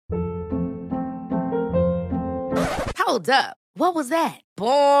Hold up. What was that?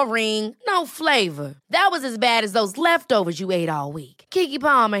 Boring. No flavor. That was as bad as those leftovers you ate all week. Keke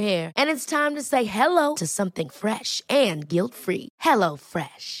Palmer here, and it's time to say hello to something fresh and guilt-free. Hello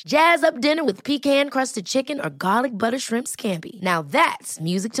Fresh. Jazz up dinner with pecan-crusted chicken or garlic butter shrimp scampi. Now that's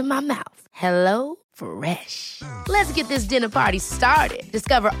music to my mouth. Hello Fresh. Let's get this dinner party started.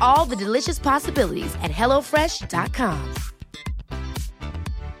 Discover all the delicious possibilities at hellofresh.com.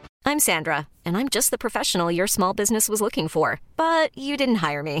 I'm Sandra, and I'm just the professional your small business was looking for. But you didn't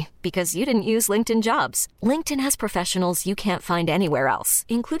hire me because you didn't use LinkedIn Jobs. LinkedIn has professionals you can't find anywhere else,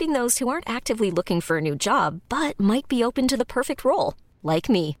 including those who aren't actively looking for a new job, but might be open to the perfect role, like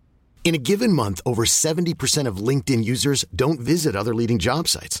me. In a given month, over 70% of LinkedIn users don't visit other leading job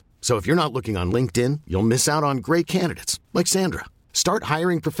sites. So if you're not looking on LinkedIn, you'll miss out on great candidates like Sandra. Start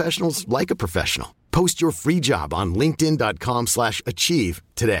hiring professionals like a professional. Post your free job on linkedin.com/achieve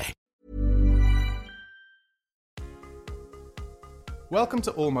today. Welcome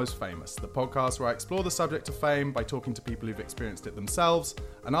to Almost Famous, the podcast where I explore the subject of fame by talking to people who've experienced it themselves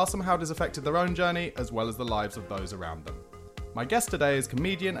and ask them how it has affected their own journey as well as the lives of those around them. My guest today is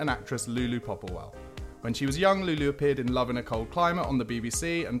comedian and actress Lulu Popplewell. When she was young, Lulu appeared in Love in a Cold Climate on the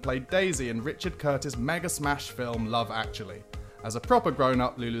BBC and played Daisy in Richard Curtis' mega smash film Love Actually. As a proper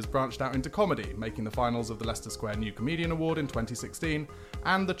grown-up, Lulu's branched out into comedy, making the finals of the Leicester Square New Comedian Award in 2016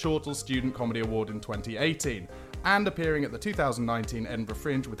 and the Chortle Student Comedy Award in 2018, and appearing at the 2019 Edinburgh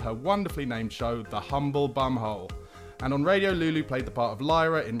Fringe with her wonderfully named show, The Humble Bumhole. And on radio, Lulu played the part of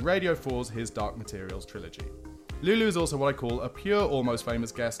Lyra in Radio 4's His Dark Materials trilogy. Lulu is also what I call a pure Almost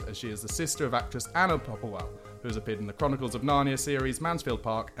Famous guest, as she is the sister of actress Anna Popplewell, who has appeared in the Chronicles of Narnia series, Mansfield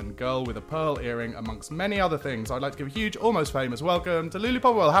Park, and Girl with a Pearl Earring, amongst many other things. I'd like to give a huge Almost Famous welcome to Lulu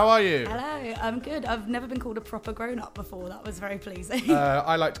Popplewell. How are you? Hello, I'm good. I've never been called a proper grown-up before. That was very pleasing.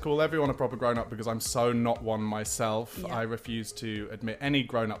 I like to call everyone a proper grown-up because I'm so not one myself. Yeah. I refuse to admit any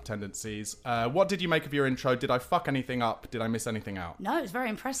grown-up tendencies. What did you make of your intro? Did I fuck anything up? Did I miss anything out? No, it's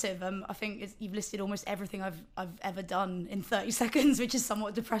very impressive. I think you've listed almost everything I've ever done in 30 seconds, which is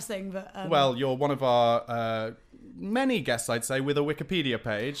somewhat depressing. But Well, you're one of our many guests, I'd say, with a Wikipedia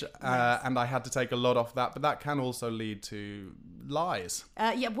page, and I had to take a lot off that, but that can also lead to lies.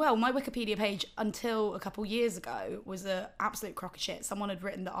 Well, my Wikipedia page until a couple years ago was an absolute crock of shit. Someone had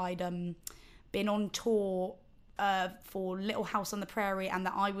written that I'd been on tour for Little House on the Prairie and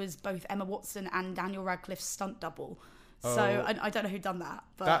that I was both Emma Watson and Daniel Radcliffe's stunt double. So I don't know who'd done that.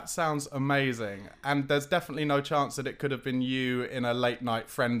 But That sounds amazing. And there's definitely no chance that it could have been you in a late night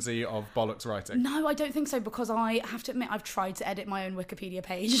frenzy of bollocks writing. No, I don't think so, because I have to admit I've tried to edit my own Wikipedia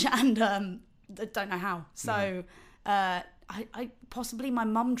page and don't know how. So I possibly my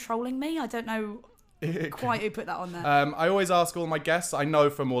mum trolling me. I don't know quite who put that on there. I always ask all my guests, I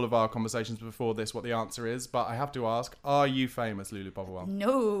know from all of our conversations before this what the answer is, but I have to ask, are you famous, Lulu Popplewell?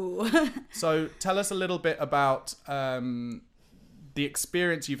 No. So tell us a little bit about the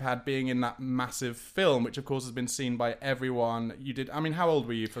experience you've had being in that massive film, which of course has been seen by everyone. How old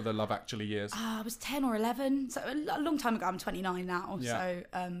were you for the Love Actually years? I was 10 or 11, so a long time ago. I'm 29 now, Yeah.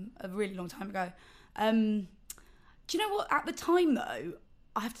 so a really long time ago. Do you know what? At the time, though,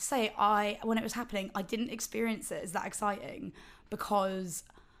 I have to say, when it was happening, I didn't experience it as that exciting because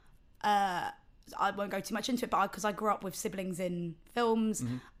I won't go too much into it, but because I grew up with siblings in films,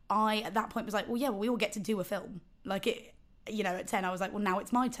 I at that point was like, well, we all get to do a film. Like it, at 10, I was like, well, now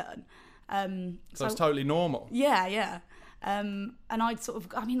it's my turn. So it's totally normal. Yeah. And I'd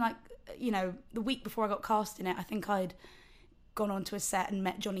the week before I got cast in it, I think I'd gone onto a set and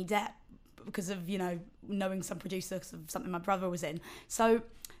met Johnny Depp because of, knowing some producer of something my brother was in. So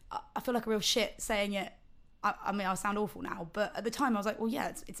I feel like a real shit saying it. I sound awful now, but at the time I was like, well,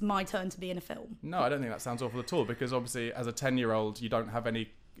 yeah, it's my turn to be in a film. No, I don't think that sounds awful at all, because obviously as a 10-year-old, you don't have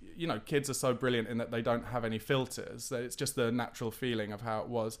any, kids are so brilliant in that they don't have any filters. That it's just the natural feeling of how it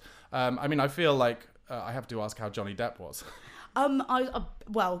was. I feel like I have to ask how Johnny Depp was.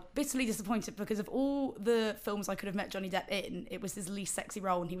 Bitterly disappointed, because of all the films I could have met Johnny Depp in, it was his least sexy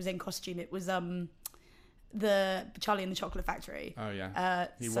role, and he was in costume. It was the Charlie and the Chocolate Factory. Oh yeah,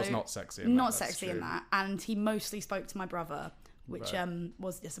 he was not sexy. Not sexy in that, and he mostly spoke to my brother, which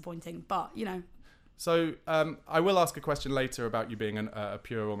was disappointing. But So I will ask a question later about you being a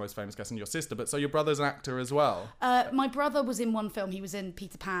pure Almost Famous guest and your sister. But so your brother's an actor as well. My brother was in one film. He was in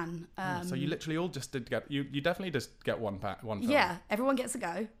Peter Pan. So you literally all just did get you definitely just get one film. Yeah, everyone gets a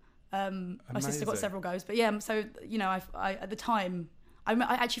go. My sister got several goes, but yeah. So I at the time. I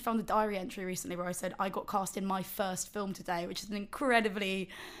actually found a diary entry recently where I said I got cast in my first film today, which is an incredibly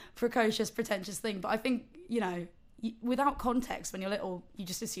precocious, pretentious thing. But I think, without context, when you're little, you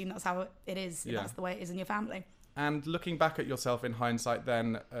just assume that's how it is. Yeah. That's the way it is in your family. And looking back at yourself in hindsight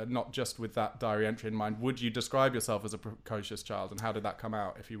then, not just with that diary entry in mind, would you describe yourself as a precocious child, and how did that come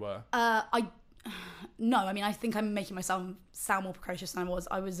out, if you were? No, I mean, I think I'm making myself sound more precocious than I was.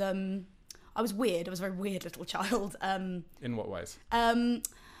 I was weird. I was a very weird little child. In what ways? I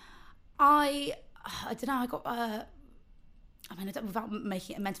don't know. I got. Without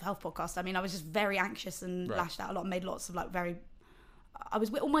making it a mental health podcast, I mean, I was just very anxious and lashed out a lot and made lots of I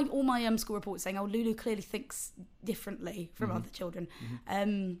was with all my school reports saying, "Oh, Lulu clearly thinks differently from other children."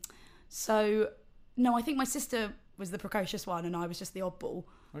 So no, I think my sister was the precocious one, and I was just the oddball.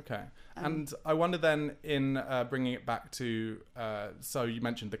 Okay. And I wonder then, in bringing it back to, so you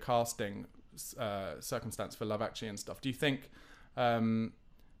mentioned the casting circumstance for Love Actually and stuff. Do you think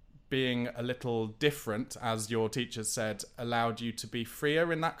being a little different, as your teachers said, allowed you to be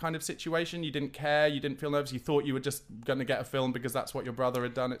freer in that kind of situation? You didn't care, you didn't feel nervous, you thought you were just going to get a film because that's what your brother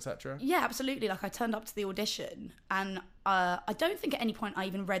had done, etc.? Yeah, absolutely. Like, I turned up to the audition and I don't think at any point I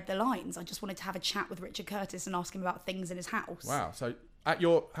even read the lines. I just wanted to have a chat with Richard Curtis and ask him about things in his house. Wow. So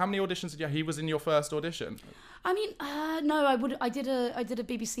how many auditions did you have? He was in your first audition? I mean, no, I did a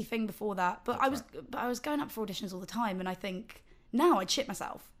BBC thing before that, but I was going up for auditions all the time, and I think now I'd shit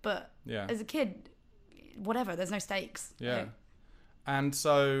myself, but as a kid, whatever, there's no stakes. Yeah. Right? And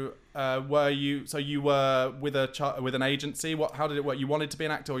so you were with an agency? How did it work? You wanted to be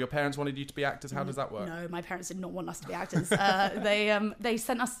an actor, or your parents wanted you to be actors? How does that work? No, my parents did not want us to be actors. They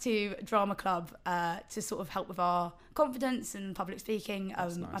sent us to drama club to sort of help with our confidence and public speaking.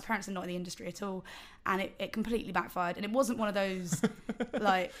 Nice. My parents are not in the industry at all, and it completely backfired. And it wasn't one of those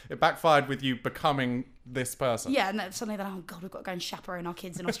like it backfired with you becoming this person. Yeah, and then suddenly they're like, oh god, we've got to go and chaperone our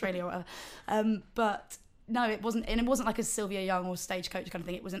kids in Australia or whatever. But no, it wasn't, and it wasn't like a Sylvia Young or Stagecoach kind of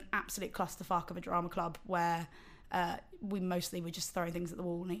thing. It was an absolute clusterfuck of a drama club where we mostly were just throwing things at the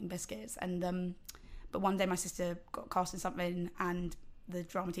wall and eating biscuits. And but one day my sister got cast in something, and the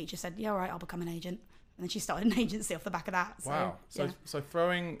drama teacher said, "Yeah, all right, I'll become an agent." And then she started an agency off the back of that. Wow. So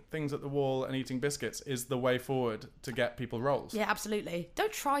throwing things at the wall and eating biscuits is the way forward to get people roles. Yeah, absolutely.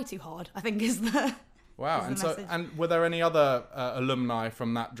 Don't try too hard, I think, is the. Wow. And were there any other alumni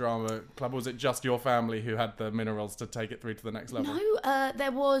from that drama club, or was it just your family who had the minerals to take it through to the next level? No,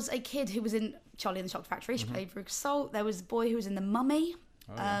 there was a kid who was in Charlie and the Chocolate Factory. She played Veruca Salt. There was a boy who was in The Mummy.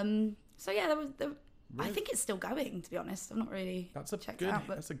 Oh, yeah. So yeah, there was. Really? I think it's still going, to be honest. I've not really checked it out.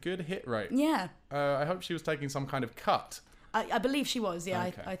 But... That's a good hit rate. Yeah. I hope she was taking some kind of cut. I believe she was, yeah.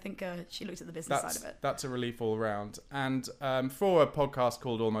 Okay. I think she looked at the business side of it. That's a relief all round. And for a podcast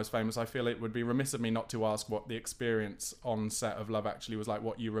called Almost Famous, I feel it would be remiss of me not to ask what the experience on set of Love Actually was like,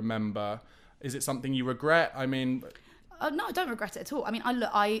 what you remember. Is it something you regret? I mean... no, I don't regret it at all. I mean,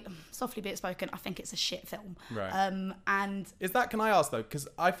 I softly be it spoken, I think it's a shit film. Right. And... Can I ask, though, because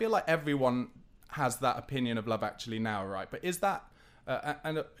I feel like everyone has that opinion of Love Actually now, right? But is that...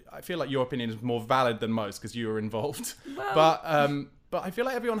 and I feel like your opinion is more valid than most because you were involved. Well. But I feel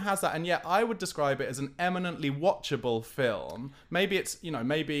like everyone has that, and yet I would describe it as an eminently watchable film. Maybe it's.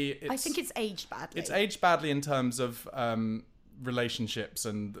 I think it's aged badly. It's aged badly in terms of relationships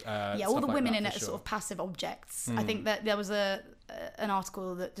and all the women in it are sort of passive objects. I think that there was an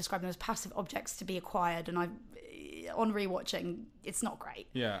article that described them as passive objects to be acquired, and on rewatching, it's not great.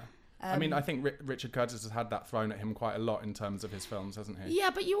 Yeah. I mean, I think Richard Curtis has had that thrown at him quite a lot in terms of his films, hasn't he?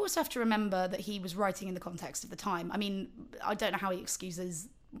 Yeah, but you also have to remember that he was writing in the context of the time. I mean, I don't know how he excuses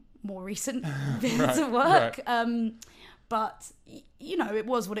more recent bits of work. Right. But, it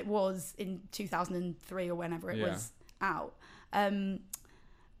was what it was in 2003 or whenever it was out.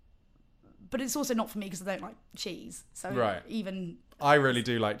 But it's also not for me because I don't like cheese. So even... I really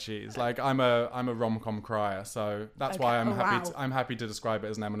do like cheese. Like I'm a rom-com crier, so that's why I'm happy to describe it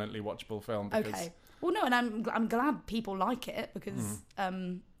as an eminently watchable film. Because, okay. Well, no, and I'm glad people like it because. I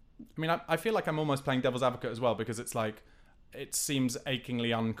mean, I feel like I'm almost playing devil's advocate as well because it's like it seems achingly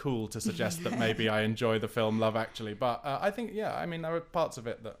uncool to suggest that maybe I enjoy the film Love Actually, but I think I mean there are parts of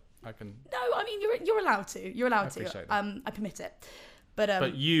it that I can. No, I mean you're allowed to. You're allowed to. I permit it.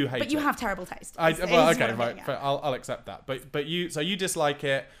 But you hate it. But you have terrible taste. I'll accept that. But you dislike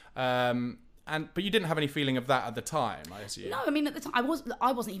it, but you didn't have any feeling of that at the time, I assume. No, I mean at the time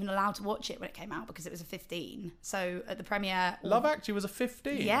I wasn't even allowed to watch it when it came out because it was a 15. So at the premiere, Love Actually was a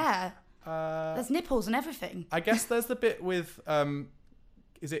 15. Yeah, there's nipples and everything. I guess there's the bit with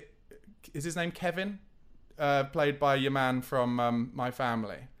is his name Kevin, played by your man from My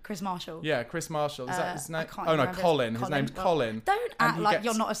Family. Chris Marshall. Yeah, Chris Marshall. Is that his name? Oh no, Colin. His name's Colin. Don't act like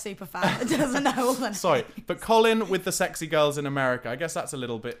you're not a super fan that doesn't know all the names. Sorry, but Colin with the sexy girls in America. I guess that's a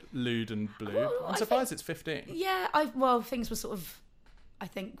little bit lewd and blue. Well, I'm surprised it's 15. Yeah, things were sort of, I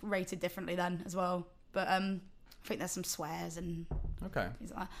think, rated differently then as well. But I think there's some swears and Okay. things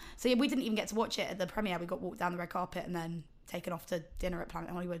like that. So yeah, we didn't even get to watch it at the premiere. We got walked down the red carpet and then taken off to dinner at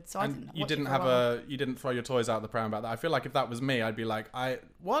Planet Hollywood. So I And didn't. you watch didn't it for a while. you didn't throw your toys out the pram about that. I feel like if that was me, I'd be like,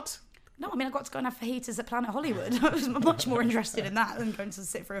 what? No, I mean, I got to go and have fajitas at Planet Hollywood. I was much more interested in that than going to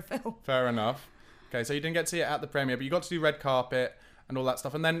sit for a film. Fair enough. Okay, so you didn't get to see it at the premiere, but you got to do red carpet and all that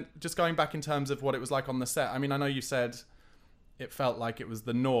stuff. And then just going back in terms of what it was like on the set. I mean, I know you said it felt like it was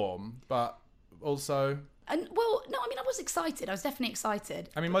the norm, but also... And well, no, I mean, I was excited. I was definitely excited.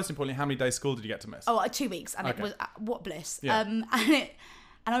 I mean, most importantly, how many days school did you get to miss? Oh, 2 weeks, and Okay. it was what bliss. Yeah. And I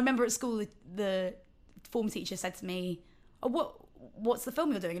remember at school the form teacher said to me, "Oh, what's the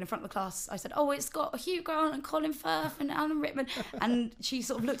film you're doing?" And in front of the class, I said, "Oh, it's got Hugh Grant and Colin Firth and Alan Rickman." And she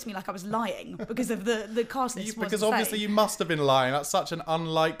sort of looked at me like I was lying because of the cast list. was Because the obviously same. you must have been lying. That's such an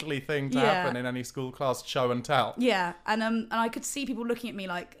unlikely thing to Yeah. happen in any school class show and tell. Yeah, and I could see people looking at me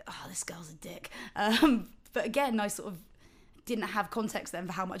like, "Oh, this girl's a dick." But again, I sort of didn't have context then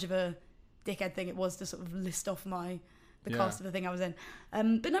for how much of a dickhead thing it was to sort of list off the Yeah. cast of the thing I was in.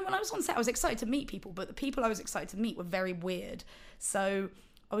 But no, when I was on set, I was excited to meet people, but the people I was excited to meet were very weird. So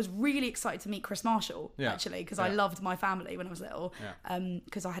I was really excited to meet Chris Marshall, Yeah. actually, because I Yeah. loved My Family when I was little, Yeah.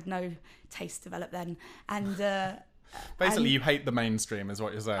 because I had no taste developed then. And Basically, and you hate the mainstream, is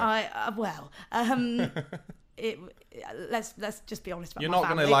what you're saying. let's just be honest about You're My not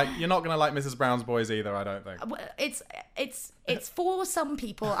gonna Family. you're not gonna like Mrs. Brown's Boys either, I don't think. Well, it's for some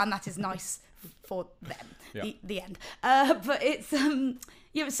people, and that is nice for them. Yeah. The end. But it's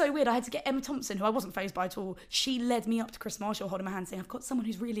it was so weird. I had to get Emma Thompson, who I wasn't fazed by at all. She led me up to Chris Marshall, holding my hand, saying, "I've got someone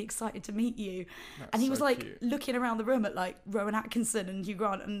who's really excited to meet you." And he was so like cute. looking around the room at like Rowan Atkinson and Hugh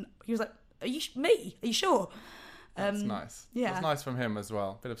Grant, and he was like, "Are you me? Are you sure?" That's nice. yeah. That's nice from him as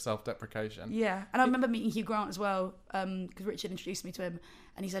well. Bit of self-deprecation. Yeah, and I remember meeting Hugh Grant as well, because Richard introduced me to him,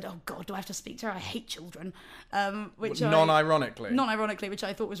 and he said, "Oh God, do I have to speak to her? I hate children," which Non-ironically. non-ironically, which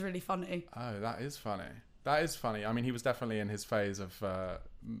I thought was really funny. Oh, that is funny. That is funny. I mean, he was definitely in his phase of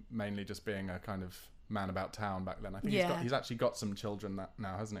mainly just being a kind of man about town back then. I think Yeah. he's actually got some children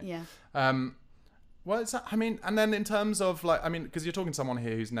now, hasn't he? Yeah. Well, it's, I mean, and then in terms of like, I mean, because you're talking to someone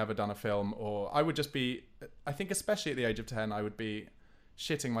here who's never done a film, or I would just be, I think especially at the age of 10, I would be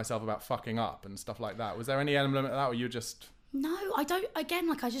shitting myself about fucking up and stuff like that. Was there any element of that, or you just... No, I don't. Again,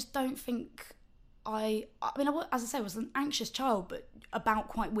 like I just don't think I mean, as I say, I was an anxious child, but about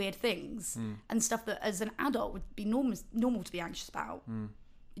quite weird things and stuff that, as an adult, would be normal to be anxious about.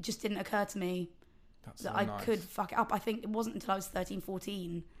 It just didn't occur to me That's that so I nice. could fuck it up. I think it wasn't until I was 13,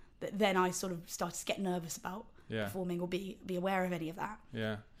 14 that then I sort of started to get nervous about Yeah. performing or be aware of any of that.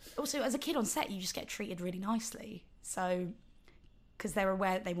 Yeah. Also, as a kid on set, you just get treated really nicely. So, because they're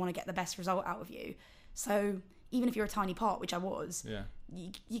aware that they want to get the best result out of you. So, even if you're a tiny part, which I was, Yeah.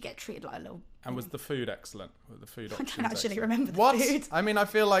 you get treated like a little... And was the food excellent? Were the food I options don't actually excellent? remember the What? food. I mean, I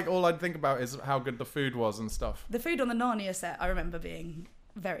feel like all I'd think about is how good the food was and stuff. The food on the Narnia set, I remember being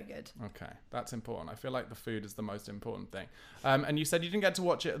very good. Okay, that's important. I feel like the food is the most important thing. And you said you didn't get to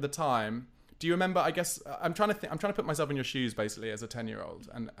watch it at the time. Do you remember? I guess I'm trying to put myself in your shoes, basically, as a 10-year-old,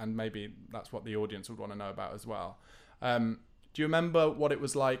 and maybe that's what the audience would want to know about as well. Do you remember what it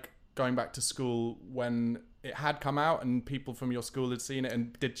was like going back to school when it had come out and people from your school had seen it,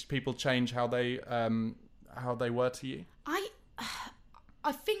 and did people change how they were to you?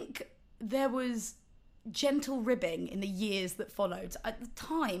 I think there was gentle ribbing in the years that followed. At the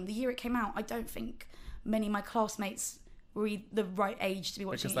time, the year it came out, I don't think many of my classmates were the right age to be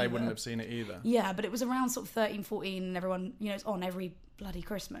watching Because it they either. wouldn't have seen it either. Yeah, but it was around sort of 13, 14, and everyone, it's on every bloody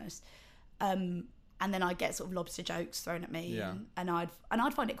Christmas. And then I'd get sort of lobster jokes thrown at me, Yeah. and I'd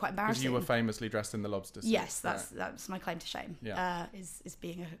find it quite Because embarrassing. you were famously dressed in the lobster suit. Yes, right? that's my claim to shame. Yeah. Is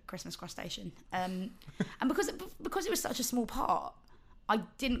being a Christmas crustacean. And because it was such a small part, I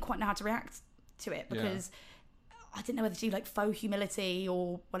didn't quite know how to react to it, because I didn't know whether to do like faux humility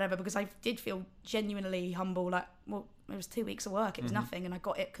or whatever, because I did feel genuinely humble. Like, well, it was 2 weeks of work, it was nothing, and I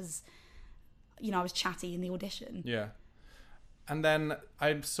got it because I was chatty in the audition. Yeah. And then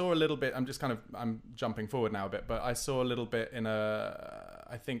I saw a little bit, I'm jumping forward now a bit, but I saw a little bit in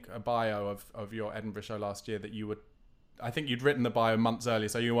I think a bio of your Edinburgh show last year that I think you'd written the bio months earlier,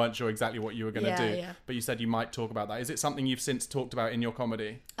 so you weren't sure exactly what you were going to do. Yeah. But you said you might talk about that. Is it something you've since talked about in your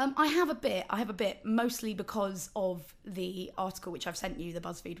comedy? I have a bit, mostly because of the article which I've sent you, the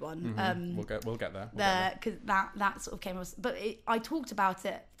BuzzFeed one. We'll get there. Because that sort of came up, but I talked about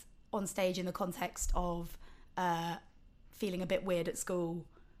it on stage in the context of feeling a bit weird at school,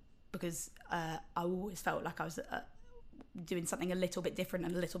 because I always felt like I was doing something a little bit different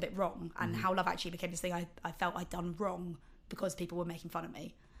and a little bit wrong, and How Love Actually became this thing I felt I'd done wrong because people were making fun of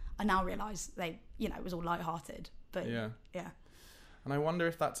me. I now realise it was all lighthearted. But yeah. And I wonder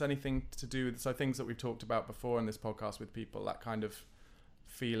if that's anything to do with things that we've talked about before in this podcast with people, that kind of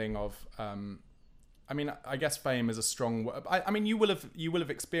feeling of I guess fame is a strong word. You will have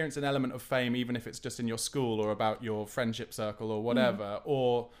experienced an element of fame, even if it's just in your school or about your friendship circle or whatever,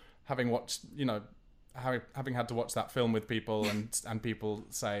 or having watched, having had to watch that film with people and people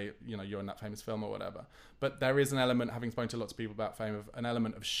say, you're in that famous film or whatever. But there is an element, having spoken to lots of people about fame, of an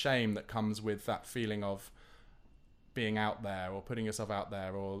element of shame that comes with that feeling of being out there or putting yourself out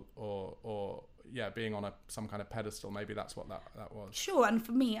there or being on some kind of pedestal. Maybe that's what that was. Sure. And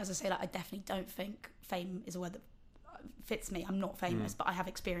for me, as I say, I definitely don't think fame is a word that fits me. I'm not famous, but I have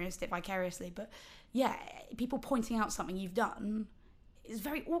experienced it vicariously. But yeah, people pointing out something you've done is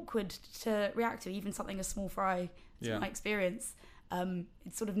very awkward to react to, even something as small fry as my experience.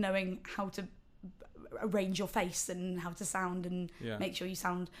 It's sort of knowing how to arrange your face and how to sound and make sure you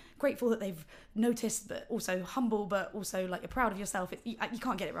sound grateful that they've noticed, but also humble, but also like you're proud of yourself. You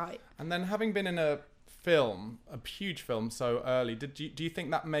can't get it right. And then having been in a huge film so early, do you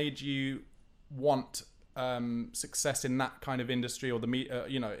think that made you want success in that kind of industry, or in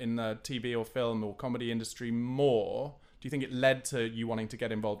the TV or film or comedy industry more? Do you think it led to you wanting to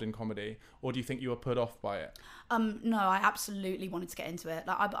get involved in comedy, or do you think you were put off by it? No, I absolutely wanted to get into it.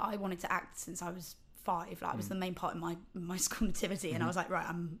 I wanted to act since I was 5. It was the main part of my school nativity, and I was like, right,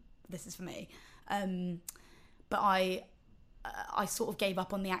 this is for me. But I sort of gave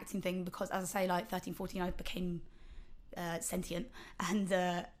up on the acting thing because, as I say, 13, 14, I became sentient, and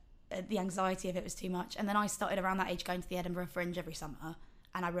the anxiety of it was too much. And then I started around that age going to the Edinburgh Fringe every summer,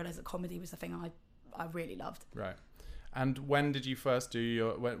 and I realised that comedy was the thing I really loved. Right. And when did you first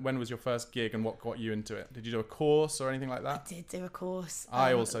do when was your first gig, and what got you into it? Did you do a course or anything like that? I did do a course.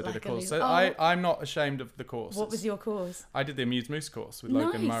 I also did a course. So I'm not ashamed of the course. What was your course? I did the Amused Moose course with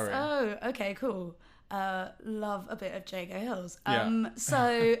Logan Murray. Oh, okay, cool. Love a bit of Jago Hills.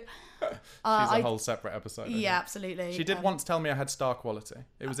 So she's a whole separate episode. Yeah, absolutely. She did once tell me I had star quality.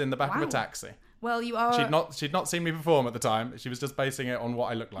 It was in the back of a taxi. Well, you are. She'd not seen me perform at the time. She was just basing it on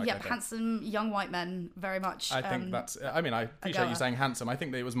what I looked like. Yeah, handsome young white men, very much. I think that's. I appreciate you saying handsome. I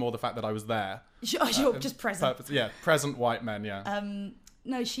think that it was more the fact that I was there. You're just present. Present white men. Yeah.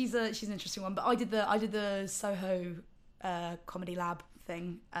 No, she's an interesting one. But I did the Soho comedy lab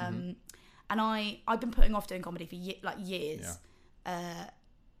thing, and I've been putting off doing comedy for years. Yeah.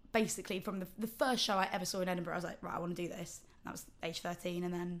 Basically, from the first show I ever saw in Edinburgh, I was like, right, I want to do this. And that was age 13,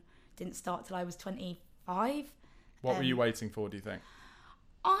 and then didn't start till I was 25. What were you waiting for, do you think?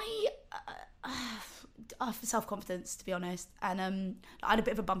 For self-confidence, to be honest. And I had a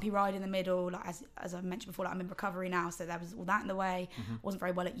bit of a bumpy ride in the middle, as I mentioned before, I'm in recovery now, so there was all that in the way. Wasn't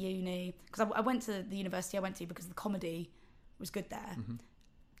very well at uni, because I went to the university I went to because the comedy was good there.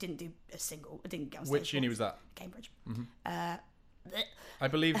 Didn't do a single, I didn't get on stage. Which uni was that? Cambridge. I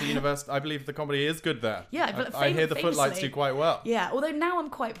believe the comedy is good there. Yeah, but I hear the Footlights do quite well. Yeah, although now I'm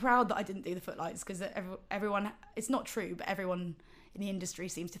quite proud that I didn't do the Footlights, because everyone, it's not true, but everyone in the industry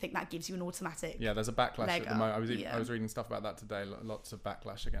seems to think that gives you an automatic. Yeah, there's a backlash at the moment. I was reading stuff about that today. Lots of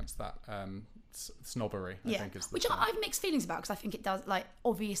backlash against that snobbery. I think is the which I have mixed feelings about, because I think it does.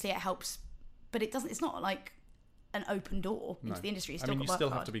 Obviously, it helps, but it doesn't. It's not like an open door into the industry. You still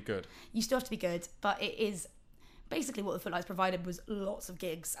have to be good. You still have to be good, but it is. Basically, what the Footlights provided was lots of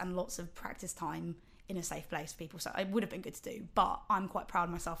gigs and lots of practice time in a safe place for people. So it would have been good to do, but I'm quite proud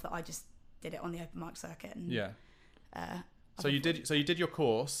of myself that I just did it on the open mic circuit. And, So you did your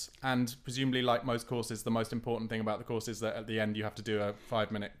course, and presumably, like most courses, the most important thing about the course is that at the end you have to do a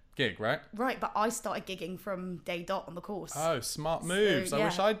 5-minute gig, right? Right, but I started gigging from day dot on the course. Oh, smart moves! So, I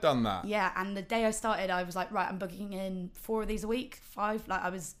wish I'd done that. Yeah, and the day I started, I was like, right, I'm booking in 4 of these a week, 5.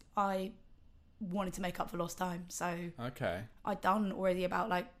 I wanted to make up for lost time, so I'd done already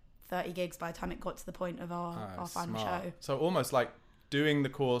about 30 gigs by the time it got to the point of our final show. So almost like doing the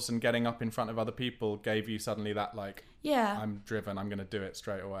course and getting up in front of other people gave you suddenly that I'm driven, I'm going to do it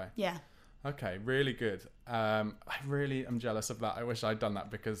straight away. Yeah. Okay, really good. I really am jealous of that. I wish I'd done that,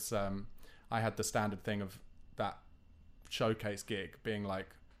 because I had the standard thing of that showcase gig being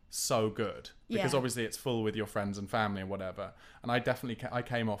so good, because obviously it's full with your friends and family and whatever, and I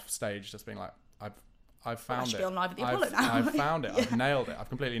came off stage just being like, I've found it. Be on Live at the Apollo now. I've found it. I've nailed it. I've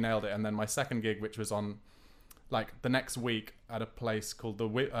completely nailed it. And then my second gig, which was on the next week at a place called the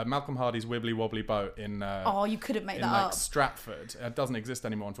Malcolm Hardy's Wibbly Wobbly Boat in you couldn't make that up. Stratford. It doesn't exist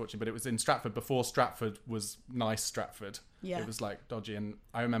anymore, unfortunately, but it was in Stratford before Stratford was nice Stratford. Yeah. It was dodgy, and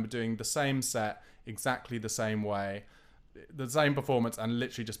I remember doing the same set exactly the same way, the same performance, and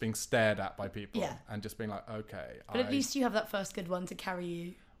literally just being stared at by people and just being like, okay. But at least you have that first good one to carry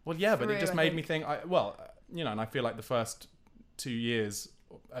you. Well, yeah, but through, it just I made think. me think, and I feel like the first 2 years,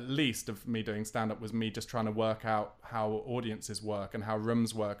 at least, of me doing stand-up was me just trying to work out how audiences work and how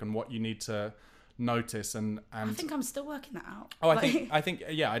rooms work and what you need to notice and I think I'm still working that out. I think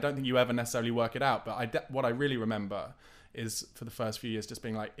I don't think you ever necessarily work it out, but what I really remember is for the first few years just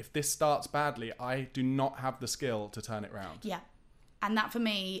being like, if this starts badly, I do not have the skill to turn it around. Yeah, and that for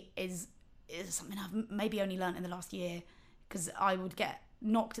me is something I've maybe only learned in the last year, because I would get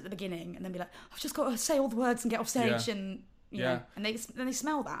knocked at the beginning and then be like, I've just got to say all the words and get off stage, and you know, and they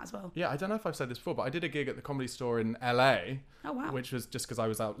smell that as well. Yeah, I don't know if I've said this before, but I did a gig at the Comedy Store in LA. Oh wow! Which was just because I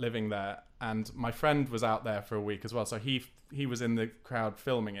was out living there, and my friend was out there for a week as well. So he was in the crowd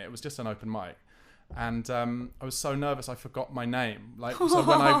filming it. It was just an open mic, and I was so nervous I forgot my name. Like, so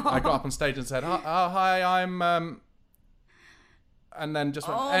when I got up on stage and said, "Hi, I'm," and then just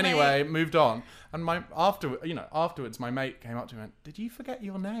went, anyway, moved on. And afterwards, my mate came up to me and went, "Did you forget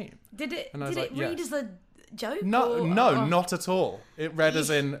your name?" Did it? And I was Did like, it read yes. as a joke? No, not at all. It read as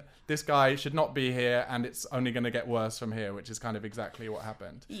in, this guy should not be here and it's only going to get worse from here, which is kind of exactly what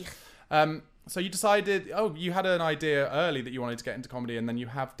happened. So you decided, you had an idea early that you wanted to get into comedy, and then you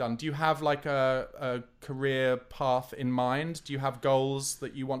have done. Do you have like a career path in mind? Do you have goals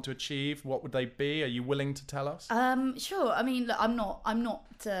that you want to achieve? What would they be? Are you willing to tell us? Sure. I mean, look,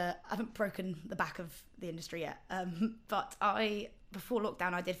 I haven't broken the back of the industry yet. But before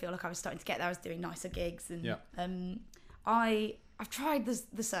lockdown, I did feel like I was starting to get there. I was doing nicer gigs, and I've tried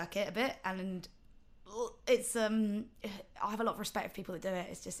the circuit a bit, and it's I have a lot of respect for people that do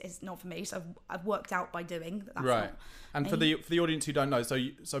it. It's not for me. So I've worked out by doing. That's right. Not and for the audience who don't know,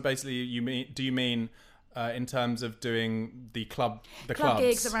 so basically, do you mean in terms of doing the club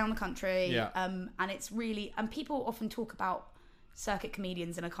gigs around the country? Yeah. And it's really, and people often talk about circuit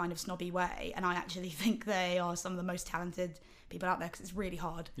comedians in a kind of snobby way, and I actually think they are some of the most talented people out there, because it's really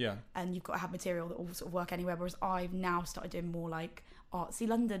hard. Yeah. And you've got to have material that will sort of work anywhere. Whereas I've now started doing more like artsy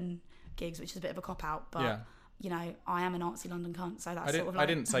London gigs, which is a bit of a cop out, but you know, I am an artsy London cunt, so that's sort of like... I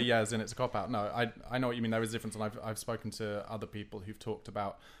didn't say as in it's a cop out. No, I know what you mean. There is a difference, and I've spoken to other people who've talked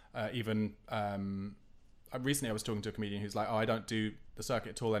about even recently I was talking to a comedian who's like, I don't do the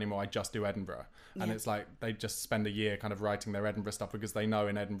circuit at all anymore, I just do Edinburgh. And it's like they just spend a year kind of writing their Edinburgh stuff because they know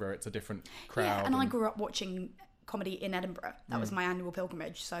in Edinburgh it's a different crowd. Yeah, and I grew up watching comedy in Edinburgh. That was my annual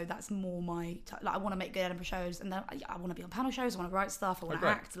pilgrimage, so that's more my like, I want to make good Edinburgh shows, and then I want to be on panel shows, I want to write stuff, I want to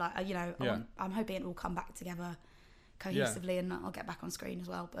act, like, you know, I'm hoping it will come back together cohesively, and I'll get back on screen as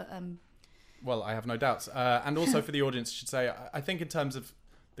well. But well, I have no doubts, and also for the audience, I should say, I think in terms of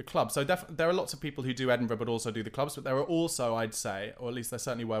the club, so there are lots of people who do Edinburgh but also do the clubs, but there are also, I'd say, or at least there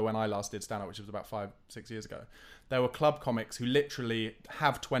certainly were when I last did stand-up, which was about 5-6 years ago, there were club comics who literally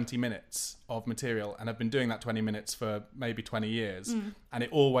have 20 minutes of material and have been doing that 20 minutes for maybe 20 years, and it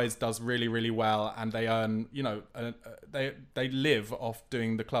always does really, really well, and they earn, you know, they live off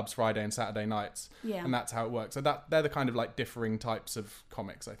doing the clubs Friday and Saturday nights, and that's how it works. So they're the kind of like differing types of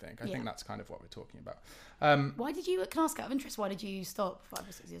comics, I think. I think that's kind of what we're talking about. why did you, can I ask out of interest, why did you stop 5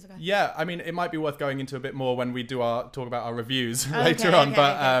 or 6 years ago? Yeah, I mean, it might be worth going into a bit more when we do talk about our reviews later on,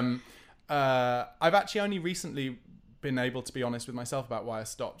 but I've actually only recently been able to be honest with myself about why I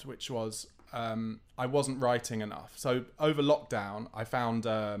stopped, which was I wasn't writing enough. So over lockdown, I found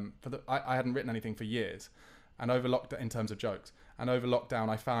I hadn't written anything for years, and over lockdown, in terms of jokes, and over lockdown,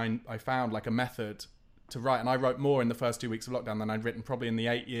 I found like a method to write, and I wrote more in the first 2 weeks of lockdown than I'd written probably in the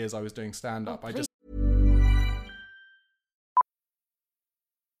 8 years I was doing stand-up.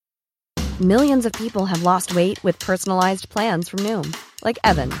 Millions of people have lost weight with personalized plans from Noom. Like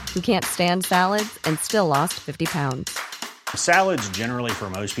Evan, who can't stand salads and still lost 50 pounds. Salads generally for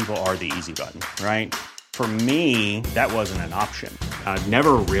most people are the easy button, right? For me, that wasn't an option. I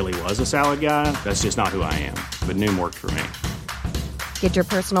never really was a salad guy. That's just not who I am. But Noom worked for me. Get your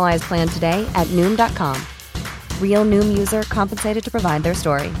personalized plan today at Noom.com. Real Noom user compensated to provide their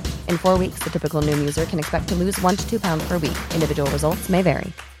story. In 4 weeks, the typical Noom user can expect to lose 1 to 2 pounds per week. Individual results may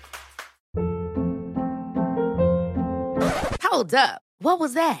vary. Hold up. What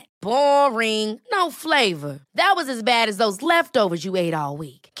was that? Boring. No flavor. That was as bad as those leftovers you ate all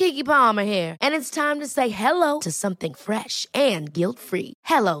week. Keke Palmer here, and it's time to say hello to something fresh and guilt-free.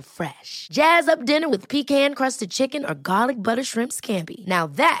 HelloFresh. Jazz up dinner with pecan-crusted chicken or garlic butter shrimp scampi. Now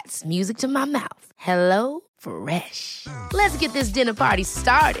that's music to my mouth. HelloFresh. Let's get this dinner party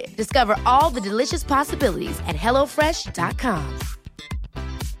started. Discover all the delicious possibilities at HelloFresh.com.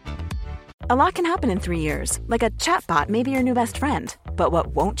 A lot can happen in 3 years, like a chatbot may be your new best friend. But what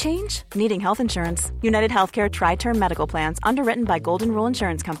won't change? Needing health insurance. United Healthcare Tri-Term Medical Plans, underwritten by Golden Rule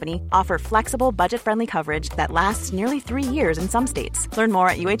Insurance Company, offer flexible, budget-friendly coverage that lasts nearly 3 years in some states. Learn more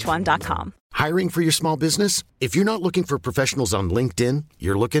at uh1.com. Hiring for your small business? If you're not looking for professionals on LinkedIn,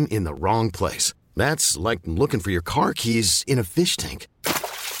 you're looking in the wrong place. That's like looking for your car keys in a fish tank.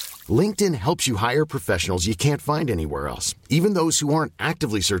 LinkedIn helps you hire professionals you can't find anywhere else, even those who aren't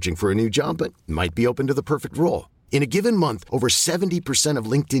actively searching for a new job but might be open to the perfect role. In a given month, over 70% of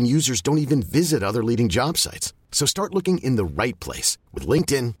LinkedIn users don't even visit other leading job sites. So start looking in the right place. With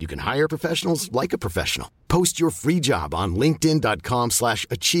LinkedIn, you can hire professionals like a professional. Post your free job on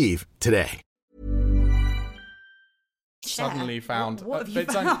linkedin.com/achieve today. Suddenly found... What have you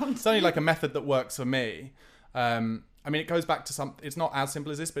found? It's only like a method that works for me. I mean, it goes back to something... It's not as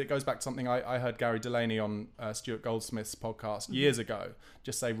simple as this, but it goes back to something I heard Gary Delaney on Stuart Goldsmith's podcast years ago.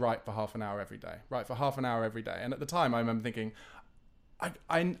 Just say, write for half an hour every day. Write for half an hour every day. And at the time, I remember thinking...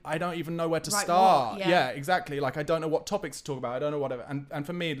 I don't even know where to start. Yeah, exactly. Like, I don't know what topics to talk about. I don't know whatever. And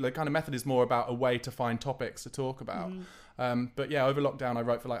for me, the kind of method is more about a way to find topics to talk about. But yeah, over lockdown, I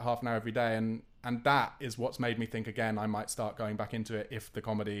wrote for like half an hour every day. And that is what's made me think, again, I might start going back into it if the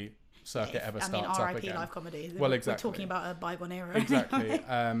comedy circuit ever starts up again. RIP live comedy. Well, exactly. We're talking about a bygone era. Exactly.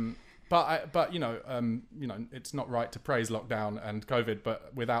 But you know, it's not right to praise lockdown and COVID,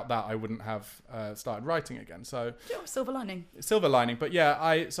 but without that, I wouldn't have started writing again. So silver lining. But yeah,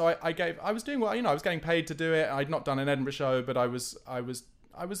 I was doing well. You know, I was getting paid to do it. I'd not done an Edinburgh show, but I was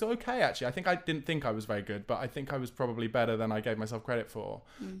okay, actually. I think I didn't think I was very good, but I think I was probably better than I gave myself credit for.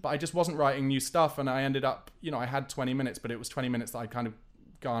 But I just wasn't writing new stuff, and I ended up, you know, I had 20 minutes, but it was 20 minutes that I kind of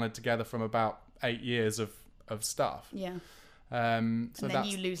garnered together from about 8 years of stuff. Yeah. So and then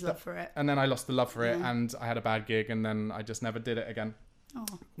you lose love for it. And then I lost the love for it, and I had a bad gig, and then I just never did it again. Oh.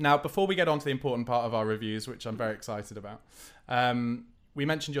 Now, before we get on to the important part of our reviews, which I'm very excited about, we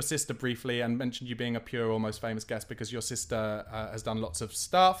mentioned your sister briefly and mentioned you being a pure Almost Famous guest because your sister has done lots of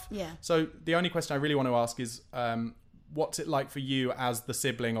stuff. Yeah. So the only question I really want to ask is, what's it like for you as the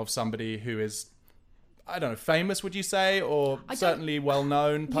sibling of somebody who is, I don't know, famous, would you say, or certainly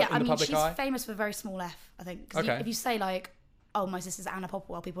well-known in the public eye? She's famous with a very small F, I think. Because if you say, like, oh, my sister's Anna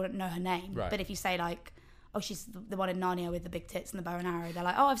Popplewell, people don't know her name. Right. But if you say, like, oh, she's the one in Narnia with the big tits and the bow and arrow, they're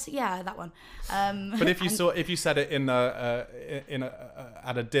like, oh, I've seen, yeah, that one. But if you said it at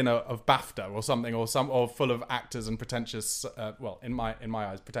a dinner of BAFTA or something, or full of actors and pretentious, in my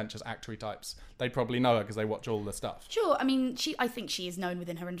eyes, pretentious actory types, they'd probably know her because they watch all the stuff. Sure, I mean, I think she is known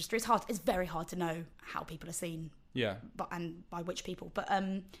within her industry. It's very hard to know how people are seen. Yeah. And by which people, but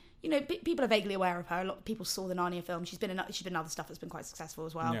you know, people are vaguely aware of her. A lot of people saw the Narnia film. She's been in other stuff that's been quite successful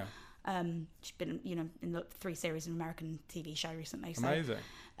as well. Yeah. She's been, you know, in the 3 series of an American TV show recently. So, amazing.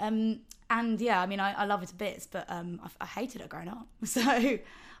 And yeah, I mean, I love her to bits, but I hated her growing up. So I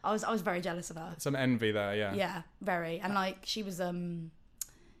was very jealous of her. Some envy there, yeah. Yeah, very. And like she was. Did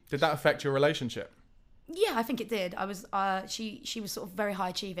that affect your relationship? Yeah, I think it did. I was. She was sort of very high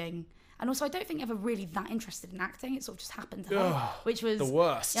achieving. And also, I don't think ever really that interested in acting. It sort of just happened to her, which was the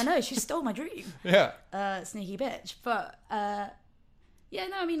worst. Yeah, no, she stole my dream. Yeah. Sneaky bitch. But yeah,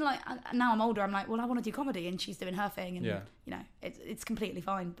 no, I mean, like now I'm older. I'm like, well, I want to do comedy, and she's doing her thing, and you know, it's completely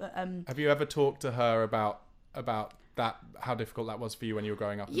fine. But have you ever talked to her about that? How difficult that was for you when you were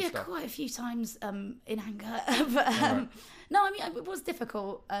growing up? And stuff? Quite a few times in anger. But no, I mean, it was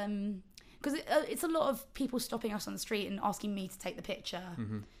difficult. Because it's a lot of people stopping us on the street and asking me to take the picture.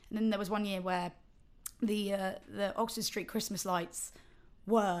 Mm-hmm. And then there was one year where the Oxford Street Christmas lights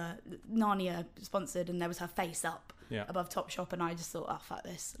were Narnia sponsored, and there was her face up above Topshop, and I just thought, oh, fuck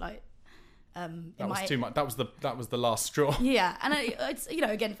this, like. That was too much. That was the last straw. Yeah, and it's, you know,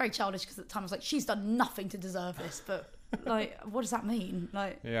 again, very childish because at the time I was like, she's done nothing to deserve this, but like, what does that mean?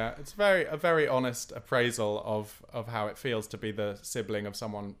 Like, yeah, it's a very honest appraisal of how it feels to be the sibling of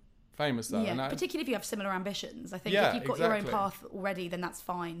someone famous, though. Yeah, particularly if you have similar ambitions. I think if you've got your own path already, then that's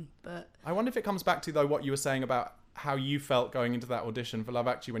fine. But I wonder if it comes back to, though, what you were saying about how you felt going into that audition for Love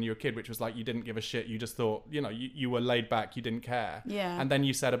Actually when you were a kid, which was like you didn't give a shit. You just thought, you know, you were laid back, you didn't care. Yeah. And then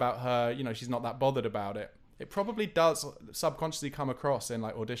you said about her, you know, she's not that bothered about it. It probably does subconsciously come across in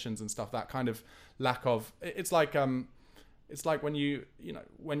like auditions and stuff, that kind of lack of, it's like when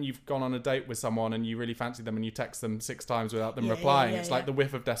when you've gone on a date with someone and you really fancy them and you text them 6 times without them replying. It's like the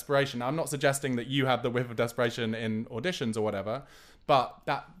whiff of desperation. Now, I'm not suggesting that you have the whiff of desperation in auditions or whatever, but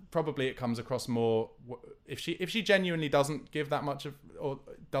that probably it comes across more if she genuinely doesn't give that much of, or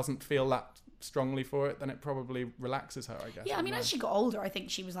doesn't feel that strongly for it, then it probably relaxes her, I guess. Yeah, I mean, as she got older, I think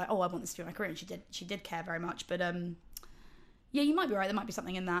she was like, oh, I want this to be my career, and she did care very much. But yeah, you might be right. There might be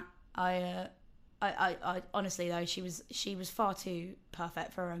something in that. I honestly though, she was far too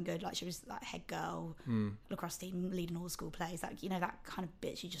perfect for her own good. Like, she was that head girl, lacrosse team, leading all the school plays. Like, you know, that kind of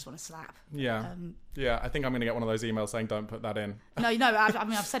bitch you just want to slap. Yeah. I think I'm going to get one of those emails saying don't put that in. No, I mean,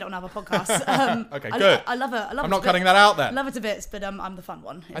 I've said it on other podcasts. Okay, good. I love her. I'm not cutting that out then. I love her to bits, but I'm the fun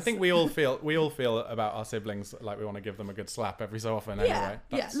one. I think we all feel about our siblings like we want to give them a good slap every so often. Anyway,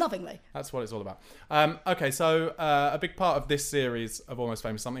 lovingly. That's what it's all about. Okay, so a big part of this series of Almost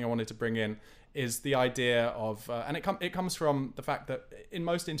Famous, something I wanted to bring in, is the idea of, and it comes from the fact that in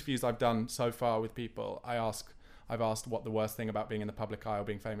most interviews I've done so far with people, I've asked what the worst thing about being in the public eye or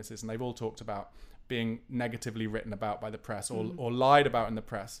being famous is, and they've all talked about being negatively written about by the press or lied about in the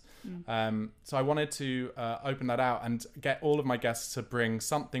press. So I wanted to open that out and get all of my guests to bring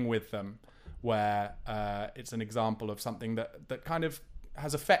something with them where it's an example of something that kind of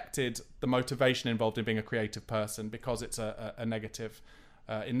has affected the motivation involved in being a creative person because it's a negative,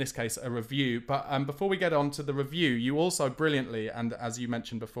 in this case, a review. But before we get on to the review, you also brilliantly, and as you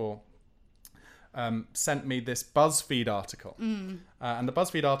mentioned before, sent me this BuzzFeed article. And the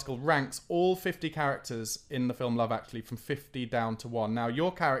BuzzFeed article ranks all 50 characters in the film Love Actually from 50 down to 1. Now,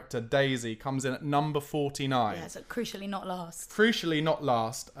 your character, Daisy, comes in at number 49. Yeah, so crucially not last. Crucially not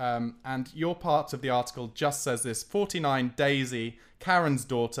last. And your part of the article just says this: 49, Daisy, Karen's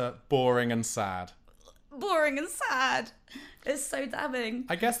daughter, boring and sad. Boring and sad. It's so damning.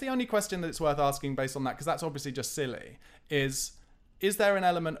 I guess the only question that it's worth asking based on that, because that's obviously just silly, is there an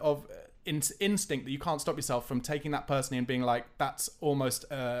element of instinct that you can't stop yourself from taking that personally and being like, that's almost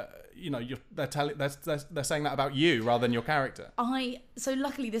they're saying that about you rather than your character? So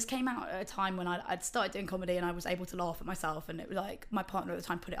luckily this came out at a time when I'd started doing comedy and I was able to laugh at myself, and it was like my partner at the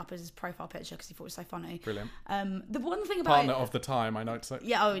time put it up as his profile picture because he thought it was so funny. Brilliant. The one thing about partner of the time, I know. So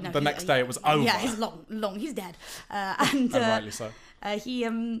yeah. Oh no. The next day it was over. Yeah, he's long. He's dead. And rightly so.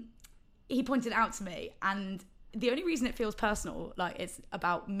 He pointed it out to me, and the only reason it feels personal, like it's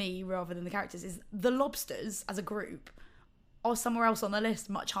about me rather than the characters, is the Lobsters as a group are somewhere else on the list,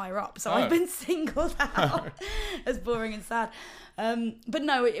 much higher up. So I've been singled out as boring and sad. But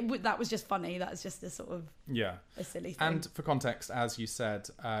no, that was just funny. That was just a sort of a silly thing. And for context, as you said,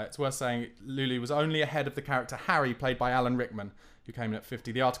 it's worth saying Lulu was only ahead of the character Harry, played by Alan Rickman, who came in at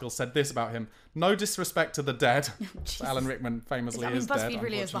 50. The article said this about him: no disrespect to the dead. Alan Rickman famously is dead. BuzzFeed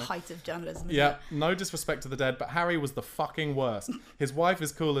really is the height of journalism, isn't yeah, it? No disrespect to the dead, but Harry was the fucking worst. His wife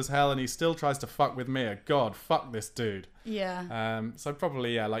is cool as hell and he still tries to fuck with Mia. God, fuck this dude. Yeah. So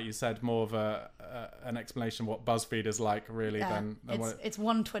probably, like you said, more of an explanation of what BuzzFeed is like, really, than it's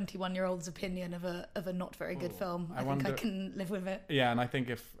one 21-year-old's opinion of a not very good film. I think I can live with it. Yeah, and I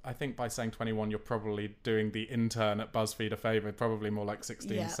think by saying 21, you're probably doing the intern at BuzzFeed a favour. Probably more like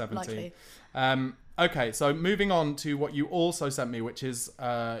 16, 17. Likely. Okay, so moving on to what you also sent me, which is,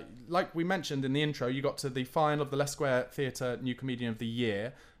 like we mentioned in the intro, you got to the final of the Leicester Square Theatre New Comedian of the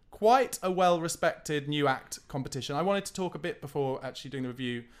Year. Quite a well-respected new act competition. I wanted to talk a bit before actually doing the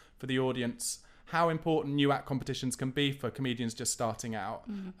review for the audience how important new act competitions can be for comedians just starting out.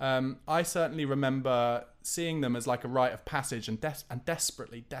 I certainly remember seeing them as like a rite of passage and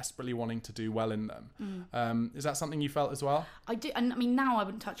desperately wanting to do well in them. Is that something you felt as well? I do, and I mean, now I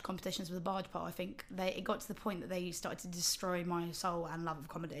wouldn't touch competitions with a barge pole. I think it got to the point that they started to destroy my soul and love of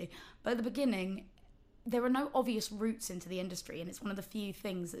comedy. But at the beginning, there are no obvious routes into the industry, and it's one of the few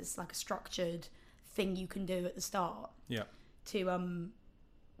things that's like a structured thing you can do at the start. Yeah. To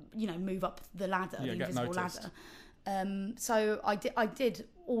move up the ladder, the invisible noticed. ladder. So I did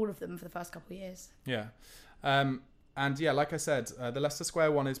all of them for the first couple of years. Yeah. And yeah, like I said, the Leicester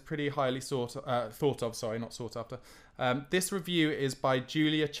Square one is pretty highly thought of. Sorry, not sought after. This review is by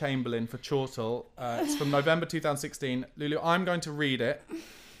Julia Chamberlain for Chortle. It's from November 2016. Lulu, I'm going to read it.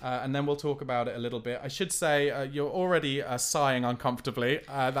 And then we'll talk about it a little bit. I should say you're already sighing uncomfortably.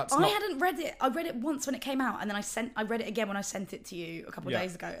 I hadn't read it. I read it once when it came out, and then I read it again when I sent it to you a couple of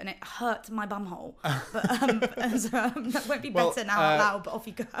days ago, and it hurt my bumhole. But that won't be better now out loud. But off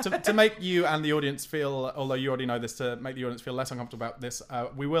you go. To make you and the audience feel, although you already know this, to make the audience feel less uncomfortable about this,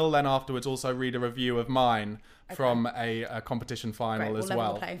 we will then afterwards also read a review of mine from a competition final as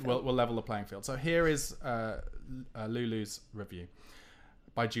well. We'll level the playing field. So here is Lulu's review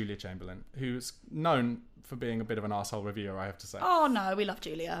by Julia Chamberlain, who's known for being a bit of an arsehole reviewer, I have to say. Oh no, we love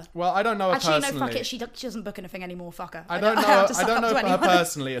Julia. Well, I don't know her personally. Actually, no, fuck it. She doesn't book anything anymore. Fuck her. I don't know her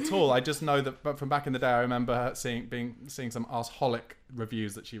personally at all. I just know that from back in the day, I remember her seeing some arseholic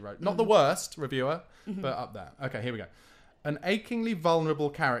reviews that she wrote. Not the worst reviewer, but up there. Okay, here we go. An achingly vulnerable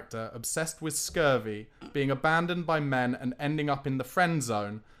character obsessed with scurvy, being abandoned by men and ending up in the friend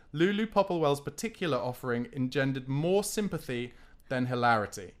zone, Lulu Popplewell's particular offering engendered more sympathy than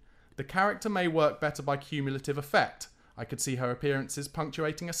hilarity. The character may work better by cumulative effect. I could see her appearances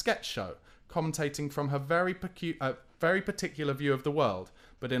punctuating a sketch show, commentating from her very particular view of the world.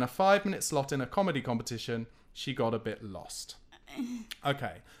 But in a 5-minute slot in a comedy competition, she got a bit lost.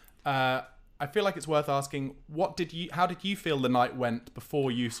 Okay. I feel like it's worth asking, how did you feel the night went before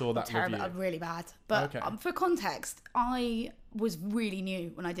you saw that review? Really bad. But for context, I was really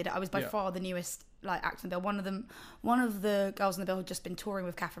new when I did it. I was by far the newest actor in the bill. One of the girls in the bill had just been touring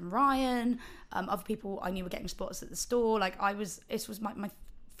with Catherine Ryan. Other people I knew were getting spots at the store. This was my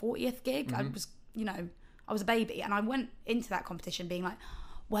 40th gig. Mm-hmm. I was a baby, and I went into that competition being like,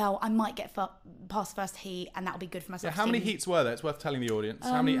 well, I might get past the first heat, and that'll be good for myself. Yeah, how many heats were there? It's worth telling the audience.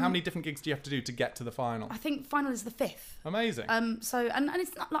 How many different gigs do you have to do to get to the final? I think final is the 5th. Amazing. So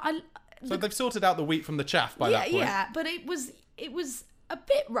it's not like So they've sorted out the wheat from the chaff by that point. Yeah, but it was a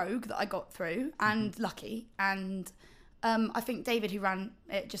bit rogue that I got through, and lucky, and I think David, who ran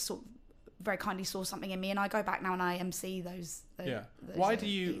it, just sort of very kindly saw something in me, and I go back now and I MC those why do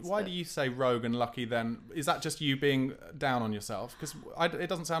you say rogue and lucky then? Is that just you being down on yourself? Because it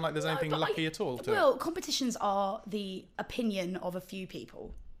doesn't sound like there's anything lucky at all to it. Competitions are the opinion of a few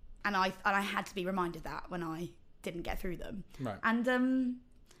people, and I had to be reminded that when I didn't get through them. Right. And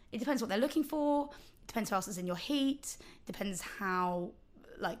it depends what they're looking for, it depends who else is in your heat, depends how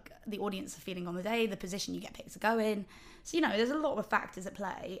the audience are feeling on the day, the position you get picked to go in. So there's a lot of factors at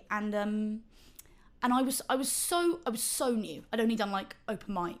play, and I was so new. I'd only done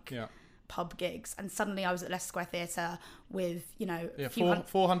open mic pub gigs, and suddenly I was at Leicester Square Theatre with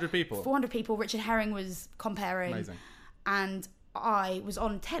 400 people. 400 people. Richard Herring was comparing. Amazing. And I was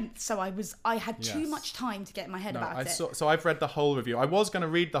on 10th, so I had too much time to get in my head about it. So I've read the whole review. I was going to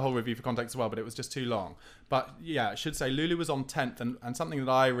read the whole review for context as well, but it was just too long. But yeah, I should say Lulu was on 10th, and something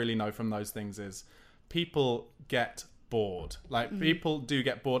that I really know from those things is people get bored. People do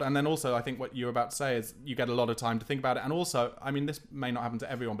get bored, and then also I think what you're about to say is you get a lot of time to think about it. And also, I mean, this may not happen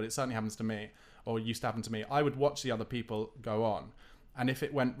to everyone, but it certainly happens to me, or used to happen to me. I would watch the other people go on, and if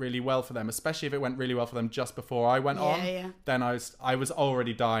it went really well for them, especially if it went really well for them just before I went on, then I was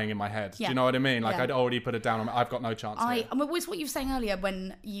already dying in my head. Do you know what I mean? I'd already put it down. I've got no chance. It was what you were saying earlier,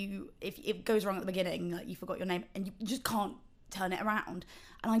 when if it goes wrong at the beginning, you forgot your name and you just can't turn it around.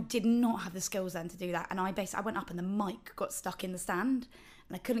 And I did not have the skills then to do that. And I went up and the mic got stuck in the stand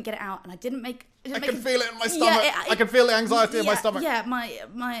and I couldn't get it out, and I didn't make. I can feel it in my stomach. I can feel the anxiety in my stomach. Yeah,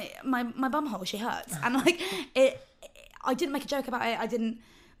 my bum hole, she hurts, and I didn't make a joke about it. I didn't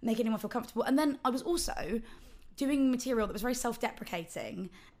make anyone feel comfortable. And then I was also doing material that was very self-deprecating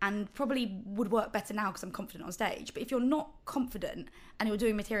and probably would work better now because I'm confident on stage. But if you're not confident and you're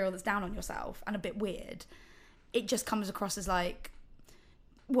doing material that's down on yourself and a bit weird, it just comes across as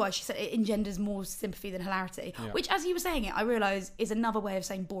she said, it engenders more sympathy than hilarity. Yeah. Which, as you were saying it, I realise is another way of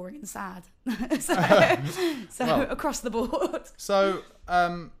saying boring and sad. so across the board. So,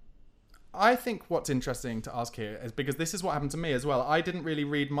 I think what's interesting to ask here is, because this is what happened to me as well. I didn't really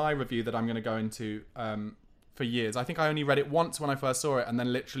read my review that I'm going to go into for years. I think I only read it once when I first saw it, and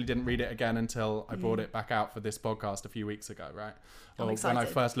then literally didn't read it again until I brought it back out for this podcast a few weeks ago, right? I'm excited. When I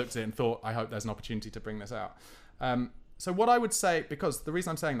first looked at it and thought, I hope there's an opportunity to bring this out. So what I would say, because the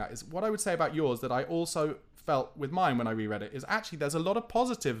reason I'm saying that is, what I would say about yours that I also felt with mine when I reread it is actually there's a lot of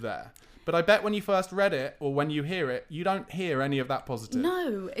positive there. But I bet when you first read it, or when you hear it, you don't hear any of that positive.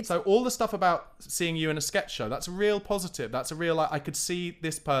 No. So all the stuff about seeing you in a sketch show, that's a real positive. That's a real, I could see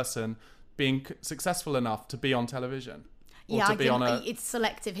this person being successful enough to be on television. It's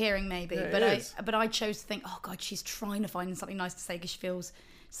selective hearing maybe. Yeah, but I chose to think, oh God, she's trying to find something nice to say because she feels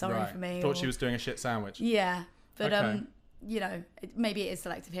sorry for me. Thought she was doing a shit sandwich. Yeah. But, maybe it is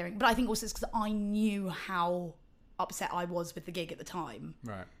selective hearing. But I think also it's because I knew how upset I was with the gig at the time.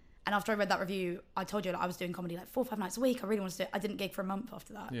 Right. And after I read that review, I told you I was doing comedy 4 or 5 nights a week. I really wanted to do it. I didn't gig for a month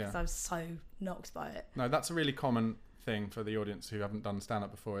after that because I was so knocked by it. No, that's a really common thing for the audience who haven't done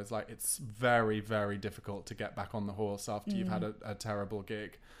stand-up before. It's it's very, very difficult to get back on the horse after you've had a terrible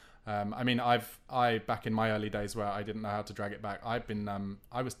gig. I back in my early days where I didn't know how to drag it back, I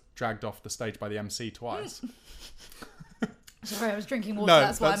was dragged off the stage by the MC twice. Sorry, I was drinking water.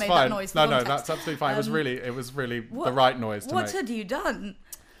 That's why I made that noise. No, that's absolutely fine. It was really the right noise to make. What had you done?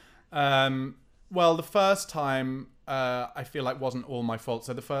 Well, the first time I feel like wasn't all my fault.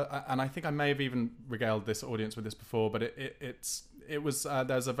 So the first, and I think I may have even regaled this audience with this before, but it was there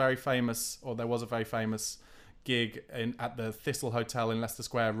was a very famous gig at the Thistle Hotel in Leicester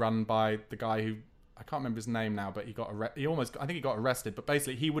Square, run by the guy who, I can't remember his name now, but I think he got arrested. But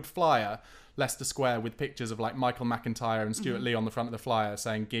basically, he would flyer Leicester Square with pictures of Michael McIntyre and Stuart Lee on the front of the flyer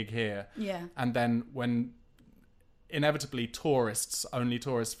saying "gig here." Yeah. And then when inevitably only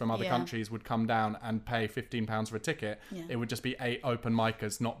tourists from other countries would come down and pay £15 for a ticket, it would just be 8 open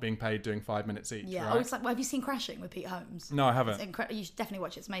micers not being paid doing 5 minutes each. Yeah. Right? Oh, it's like, well, have you seen Crashing with Pete Holmes? No, I haven't. You should definitely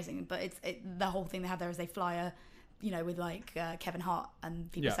watch it. It's amazing. But the whole thing they have there is they fly a, with like Kevin Hart,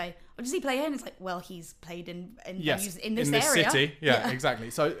 and people say, "Oh, does he play here?" And it's like, "Well, he's played in venues in this area, city." Yeah, exactly.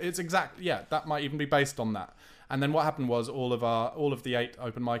 So it's that might even be based on that. And then what happened was all of the 8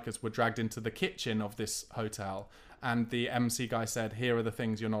 open micers were dragged into the kitchen of this hotel. And the MC guy said, here are the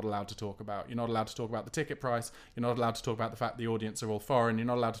things you're not allowed to talk about. You're not allowed to talk about the ticket price. You're not allowed to talk about the fact the audience are all foreign. You're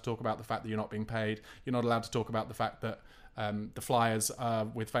not allowed to talk about the fact that you're not being paid. You're not allowed to talk about the fact that the flyers are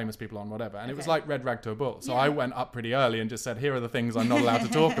with famous people on, whatever. And it was like red rag to a bull. So I went up pretty early and just said, here are the things I'm not allowed to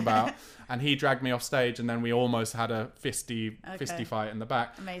talk about. And he dragged me off stage, and then we almost had a fisty fight in the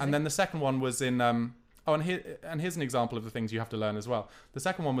back. Amazing. And then the second one was in... and here's an example of the things you have to learn as well. The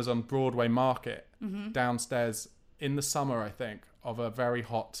second one was on Broadway Market, downstairs in the summer, I think, of a very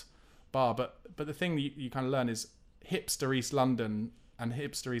hot bar. But the thing you kind of learn is hipster East London and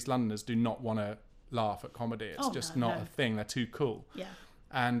hipster East Londoners do not want to laugh at comedy. It's just not a thing. They're too cool. Yeah.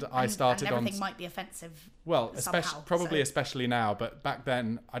 And I started and on... everything might be offensive. Well, somehow, especially now. But back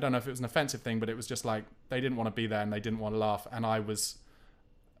then, I don't know if it was an offensive thing, but it was just like they didn't want to be there and they didn't want to laugh. And I was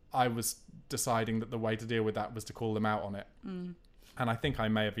deciding that the way to deal with that was to call them out on it. And I think I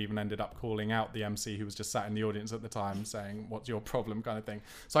may have even ended up calling out the MC who was just sat in the audience at the time saying, what's your problem, kind of thing.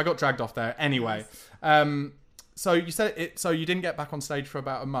 So I got dragged off there anyway. Nice. So you said it, so you didn't get back on stage for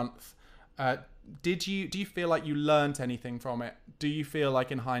about a month. Do you feel like you learnt anything from it? Do you feel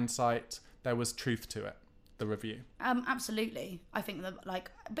like in hindsight there was truth to it, the review? Absolutely. I think that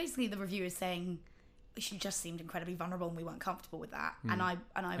basically the review is saying she just seemed incredibly vulnerable and we weren't comfortable with that. And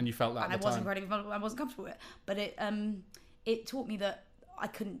you felt that and at the I wasn't time. incredibly vulnerable. I wasn't comfortable with it. But it taught me that I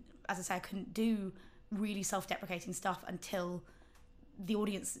couldn't, as I say, I couldn't do really self-deprecating stuff until the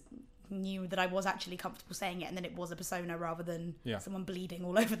audience knew that I was actually comfortable saying it, and then it was a persona rather than someone bleeding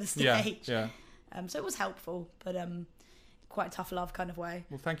all over the stage. Yeah. So it was helpful, but quite a tough love kind of way.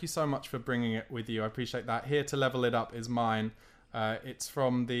 Well, thank you so much for bringing it with you. I appreciate that. Here to Level It Up is mine. It's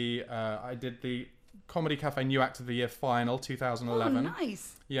from I did the Comedy Cafe New Act of the Year final 2011. Oh,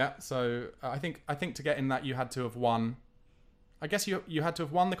 nice. Yeah, so I think to get in that you had to have won. I guess you had to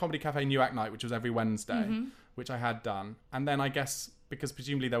have won the Comedy Cafe New Act night, which was every Wednesday, which I had done. And then I guess, because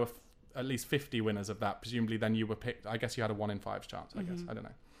presumably there were at least 50 winners of that, presumably then you were picked. I guess you had a 1 in 5 chance, I guess. I don't know.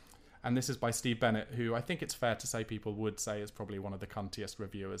 And this is by Steve Bennett, who I think it's fair to say people would say is probably one of the cuntiest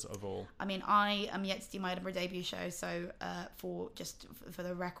reviewers of all. I mean, I am yet to do my Edinburgh debut show, so for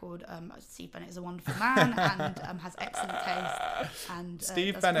the record, Steve Bennett is a wonderful man and has excellent taste. And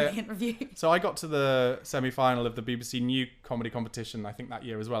Steve Bennett, brilliant review. So I got to the semi-final of the BBC New Comedy Competition, I think that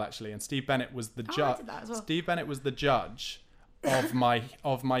year as well, actually. And Steve Bennett was the judge. I did that as well. Steve Bennett was the judge of my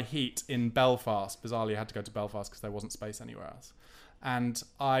heat in Belfast. Bizarrely, I had to go to Belfast because there wasn't space anywhere else. And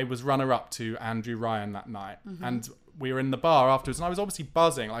I was runner-up to Andrew Ryan that night. And we were in the bar afterwards, and I was obviously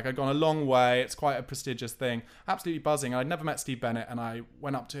buzzing. Like, I'd gone a long way. It's quite a prestigious thing. Absolutely buzzing. I'd never met Steve Bennett, and I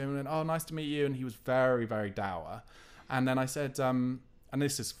went up to him and went, oh, nice to meet you. And he was very, very dour. And then I said, and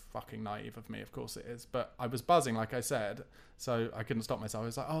this is fucking naive of me, of course it is, but I was buzzing, like I said, so I couldn't stop myself. I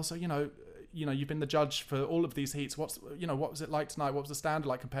was like, oh, so, you've been the judge for all of these heats. What was it like tonight? What was the standard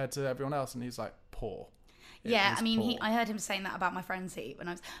like compared to everyone else? And he's like, poor. Yeah, I mean, I heard him saying that about my friend's heat when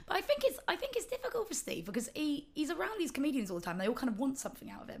I was. But I think it's difficult for Steve because he's around these comedians all the time. They all kind of want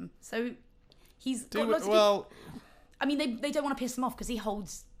something out of him. So he's got lots of people. I mean, they don't want to piss him off because he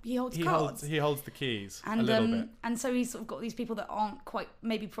holds cards. He holds the keys a little bit. And so he's sort of got these people that aren't quite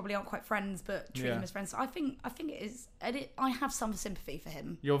friends, but treat him as friends. So I think it is. I have some sympathy for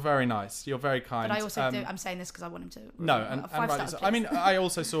him. You're very nice. You're very kind. But I also I'm saying this because I want him to. No, and rightly so. I mean, I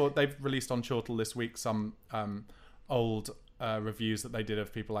also saw they've released on Chortle this week some old reviews that they did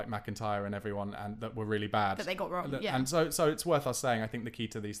of people like McIntyre and everyone, and that were really bad. That they got wrong, yeah. And so it's worth us saying, I think the key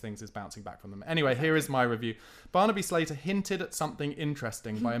to these things is bouncing back from them. Anyway, here is my review. Barnaby Slater hinted at something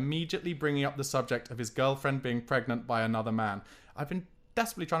interesting by immediately bringing up the subject of his girlfriend being pregnant by another man. I've been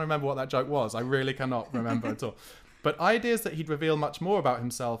desperately trying to remember what that joke was. I really cannot remember at all. But ideas that he'd reveal much more about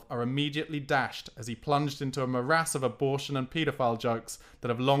himself are immediately dashed as he plunged into a morass of abortion and paedophile jokes that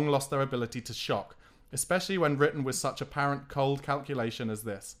have long lost their ability to shock, especially when written with such apparent cold calculation as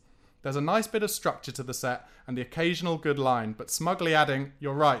this. There's a nice bit of structure to the set and the occasional good line, but smugly adding,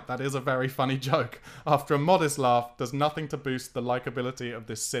 you're right, that is a very funny joke, after a modest laugh, does nothing to boost the likability of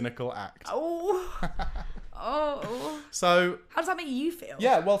this cynical act. So how does that make you feel?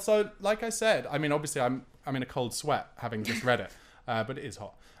 Yeah, well, so like I said, I mean, obviously I'm in a cold sweat having just read it, but it is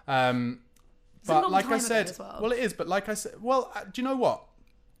hot. a long like time I ago said, as well. well, it is. But like I said, well, do you know what?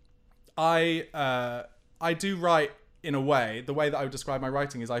 I do write in a way. The way that I would describe my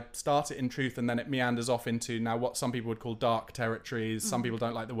writing is I start it in truth and then it meanders off into now what some people would call dark territories. Some people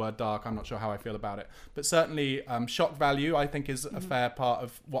don't like the word dark. I'm not sure how I feel about it. But certainly shock value, I think, is a fair part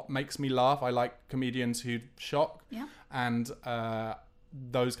of what makes me laugh. I like comedians who shock. Yeah. And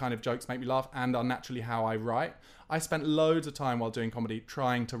those kind of jokes make me laugh and are naturally how I write. I spent loads of time while doing comedy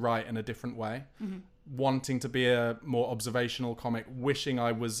trying to write in a different way. Wanting to be a more observational comic, wishing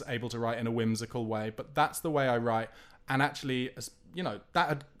I was able to write in a whimsical way, but that's the way I write. And actually, you know,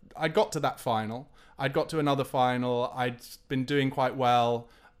 I got to that final. I'd got to another final. I'd been doing quite well.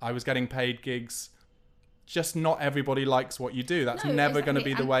 I was getting paid gigs. Just not everybody likes what you do. That's never going to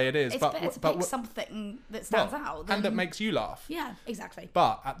be the way it is. It's better to pick something that stands out. And that makes you laugh. Yeah, exactly.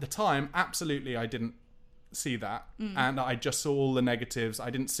 But at the time, absolutely, I didn't see that, and I just saw all the negatives. I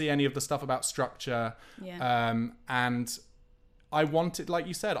didn't see any of the stuff about structure, and I wanted, like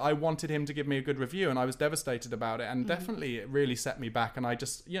you said, I wanted him to give me a good review, and I was devastated about it, and definitely it really set me back. And I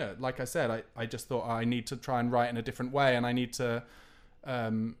just, like I said, I just thought I need to try and write in a different way, and I need to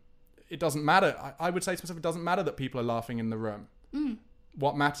it doesn't matter. I would say to myself, it doesn't matter that people are laughing in the room.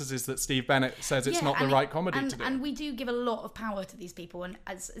 What matters is that Steve Bennett says it's not the right comedy to do. And we do give a lot of power to these people, and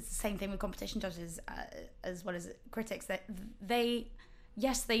it's the same thing with competition judges as well as critics. That they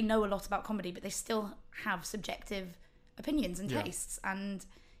know a lot about comedy, but they still have subjective opinions and tastes, and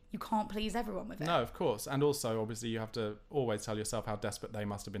you can't please everyone with it. No, of course. And also, obviously, you have to always tell yourself how desperate they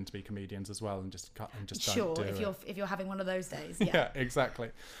must have been to be comedians as well, and just don't do it. If you're having one of those days, yeah, exactly.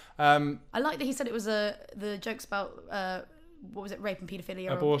 I like that he said it was the jokes about what was it, rape and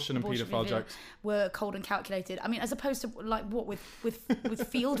paedophilia, abortion and paedophile jokes were cold and calculated. I mean, as opposed to like what with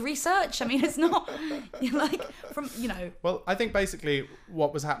field research. I mean, it's not like from Well, I think basically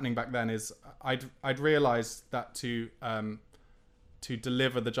what was happening back then is I'd realised that to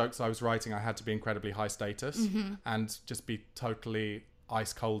deliver the jokes I was writing, I had to be incredibly high status and just be totally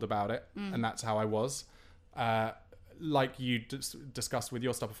ice cold about it, and that's how I was. Like you discussed with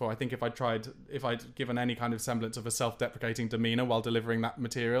your stuff before, I think if I'd given any kind of semblance of a self-deprecating demeanor while delivering that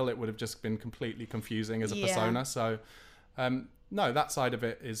material, it would have just been completely confusing as a persona. So, no, that side of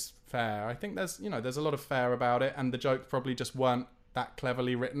it is fair. I think there's a lot of fair about it, and the jokes probably just weren't that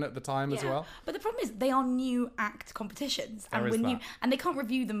cleverly written at the time as well. But the problem is they are new act competitions, and and they can't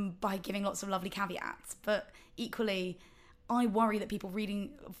review them by giving lots of lovely caveats. But equally, I worry that people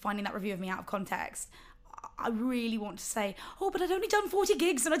finding that review of me out of context. I really want to say, but I'd only done 40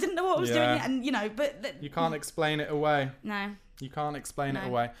 gigs and I didn't know what I was doing yet. And, but... you can't explain it away. No. You can't explain it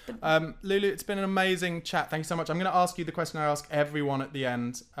away. Lulu, it's been an amazing chat. Thank you so much. I'm going to ask you the question I ask everyone at the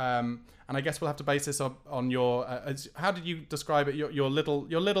end. And I guess we'll have to base this on your... how did you describe it? Your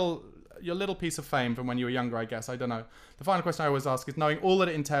little piece of fame from when you were younger, I guess. I don't know. The final question I always ask is, knowing all that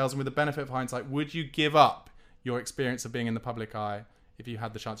it entails and with the benefit of hindsight, would you give up your experience of being in the public eye? If you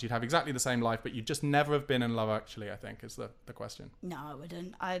had the chance, you'd have exactly the same life, but you'd just never have been in Love Actually, I think, is the question. No, I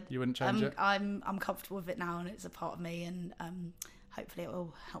wouldn't. You wouldn't change it? I'm comfortable with it now, and it's a part of me, and hopefully it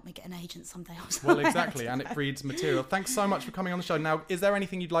will help me get an agent someday. Well, exactly, and it breeds material. Thanks so much for coming on the show. Now, is there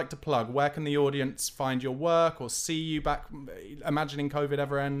anything you'd like to plug? Where can the audience find your work or see you back, imagining COVID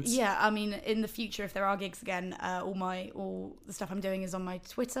ever ends? Yeah, I mean, in the future, if there are gigs again, all the stuff I'm doing is on my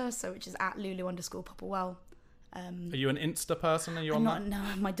Twitter, which is @Lulu_Popplewell. Are you an Insta person? Are you on that? No,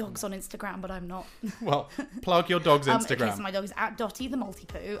 my dog's on Instagram, but I'm not. Well, plug your dog's Instagram. Okay, so my dog is @Dottie the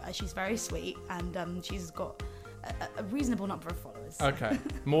Multi-Poo. She's very sweet, and she's got a reasonable number of followers. Okay,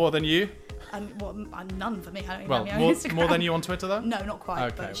 more than you? None for me. I don't even have my own Instagram. More than you on Twitter, though? No, not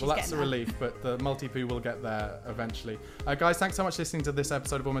quite. Okay, well, that's a relief, but the Multi-Poo will get there eventually. Guys, thanks so much for listening to this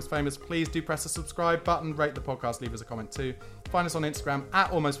episode of Almost Famous. Please do press the subscribe button, rate the podcast, leave us a comment too. Find us on Instagram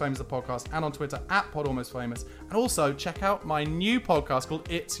 @AlmostFamous the podcast, and on Twitter @PodAlmostFamous. And also check out my new podcast called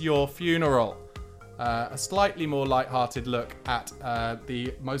It's Your Funeral. A slightly more light-hearted look at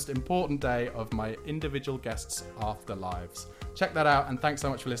the most important day of my individual guests' afterlives. Check that out, and thanks so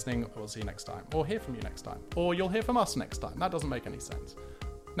much for listening. We'll see you next time, or hear from you next time, or you'll hear from us next time. That doesn't make any sense.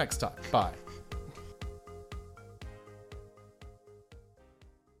 Next time. Bye.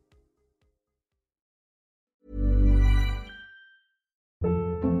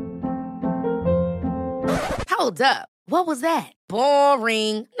 Hold up. What was that?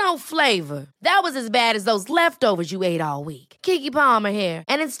 Boring. No flavor. That was as bad as those leftovers you ate all week. Keke Palmer here,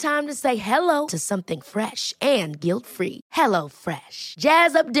 and it's time to say hello to something fresh and guilt-free. Hello Fresh.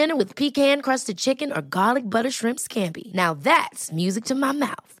 Jazz up dinner with pecan-crusted chicken or garlic butter shrimp scampi. Now that's music to my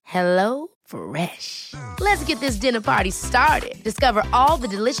mouth. Hello Fresh. Let's get this dinner party started. Discover all the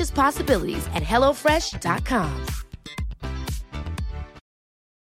delicious possibilities at HelloFresh.com.